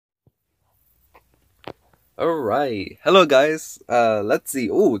Alright. Hello guys. Let's see.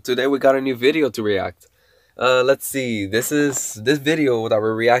 Oh, today we got a new video to react. Let's see. This video that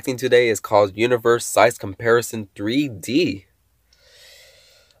we're reacting today is called Universe Size Comparison 3D.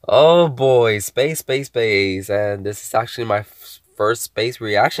 Oh boy, space. And this is actually my first space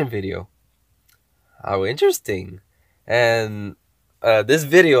reaction video. How interesting. And this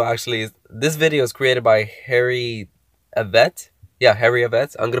video is created by Harry Evett. Yeah, Harry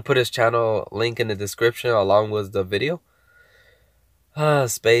Evett. I'm gonna put his channel link in the description along with the video.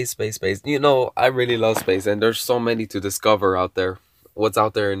 Space. You know, I really love space, and there's so many to discover out there. What's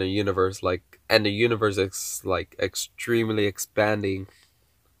out there in the universe, and the universe is extremely expanding,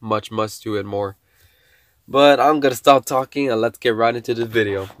 much to it more. But I'm gonna stop talking and let's get right into the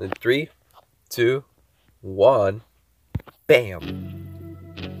video. In 3, 2, 1, bam.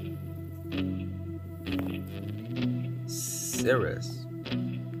 Cirrus,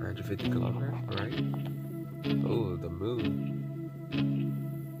 150 kilometers, right? Oh, the moon.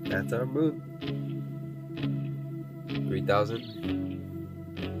 That's our moon. 3,000.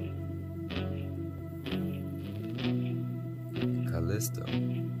 Callisto.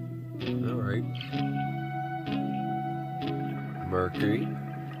 Alright. Mercury.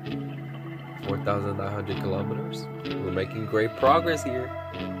 4,900 kilometers. We're making great progress here.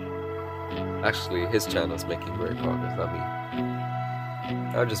 Actually, his channel's making great progress, not me.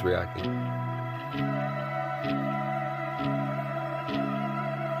 I'm just reacting.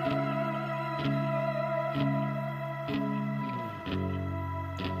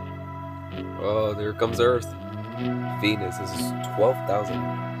 Oh, there comes Earth. Venus is 12,000.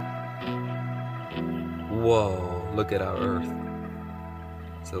 Whoa, look at our Earth.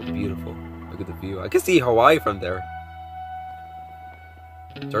 So beautiful. Look at the view. I can see Hawaii from there.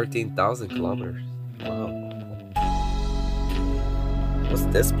 13,000 kilometers. Wow. What's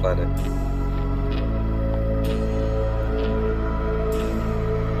this planet?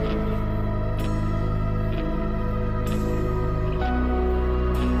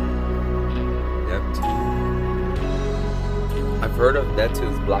 I've heard of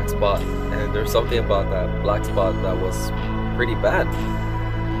Neptune's black spot, and there's something about that black spot that was pretty bad.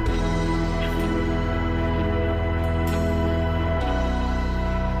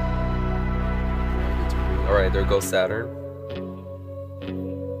 Alright, there goes Saturn.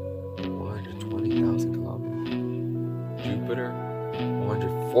 120,000 kilometers. Jupiter,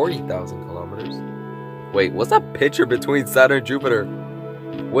 140,000 kilometers. Wait, what's that picture between Saturn and Jupiter?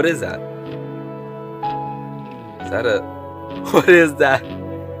 What is that? Is that a... What is that?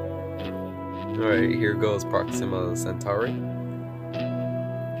 Alright, here goes Proxima Centauri.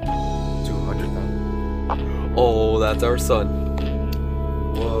 200,000. Oh, that's our sun.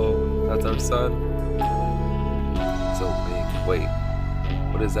 Whoa, that's our sun. So big. Wait,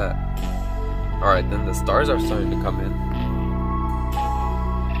 what is that? Alright, then the stars are starting to come in.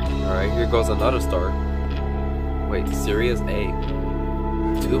 Alright, here goes another star. Wait, Sirius A.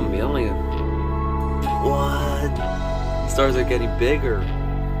 2 million. What? Stars are getting bigger.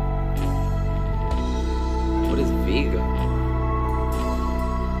 What is Vega?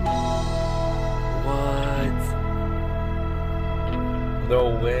 What? No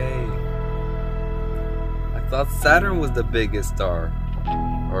way. I thought Saturn was the biggest star.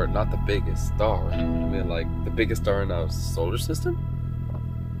 Or not the biggest star. I mean, like the biggest star in our solar system?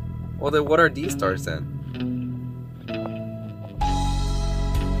 Well, then what are these stars then?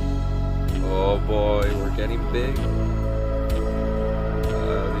 Oh boy, we're getting big.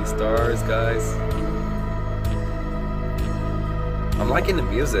 These stars, guys. I'm liking the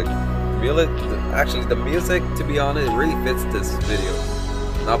music. Actually, the music, to be honest, it really fits this video.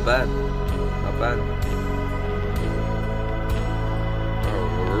 Not bad. Not bad. Oh,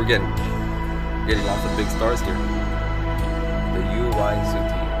 we're getting lots of big stars here. The UYZT.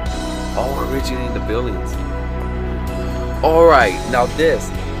 Oh, we're reaching in the billions. Alright, now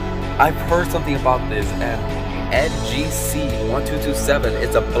this. I've heard something about this, and NGC1227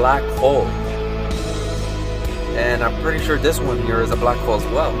 is a black hole. And I'm pretty sure this one here is a black hole as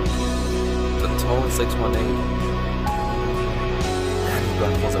well. The Tone 618. Man, these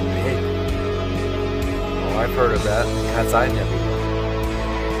black holes are big. Oh, I've heard of that. Cat's Eye Nebula.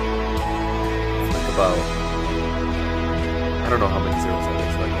 It's like about... I don't know how many zeros that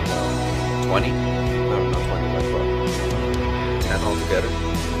is. Like about 20? I don't know, 20, like about 10 altogether.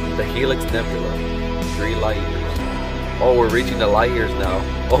 The Helix Nebula, 3 light years. Oh, we're reaching the light years now.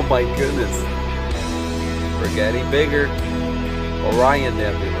 Oh my goodness. We're getting bigger. Orion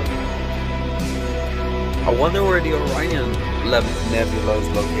Nebula. I wonder where the Orion Nebula is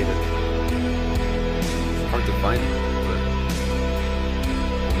located. It's hard to find it, but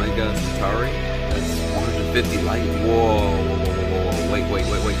Omega Centauri has 50 light. Whoa. Wait.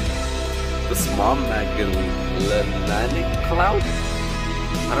 The small Magellanic Cloud?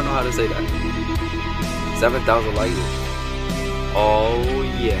 I don't know how to say that. 7,000 light years. Oh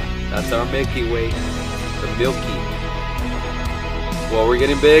yeah, that's our Milky Way. The Milky. Whoa, we're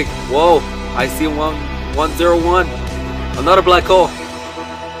getting big. Whoa, I see 101. Another black hole.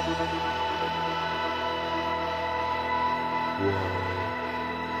 Whoa.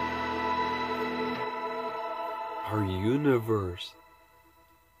 Our universe.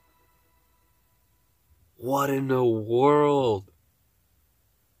 What in the world?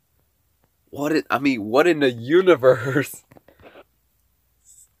 What in the universe?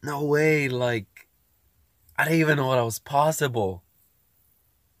 No way, like, I didn't even know that was possible.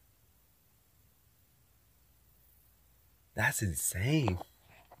 That's insane.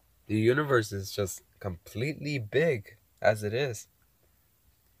 The universe is just completely big as it is.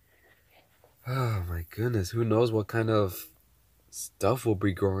 Oh my goodness, who knows what kind of stuff will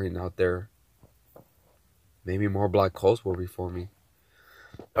be growing out there. Maybe more black holes will be forming.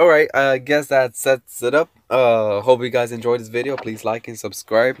 Alright, I guess that sets it up. Hope you guys enjoyed this video. Please like and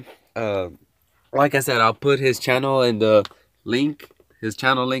subscribe. Like I said, I'll put his channel in the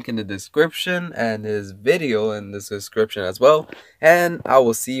channel link in the description, and his video in the description as well. And I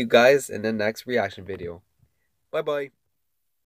will see you guys in the next reaction video. Bye bye.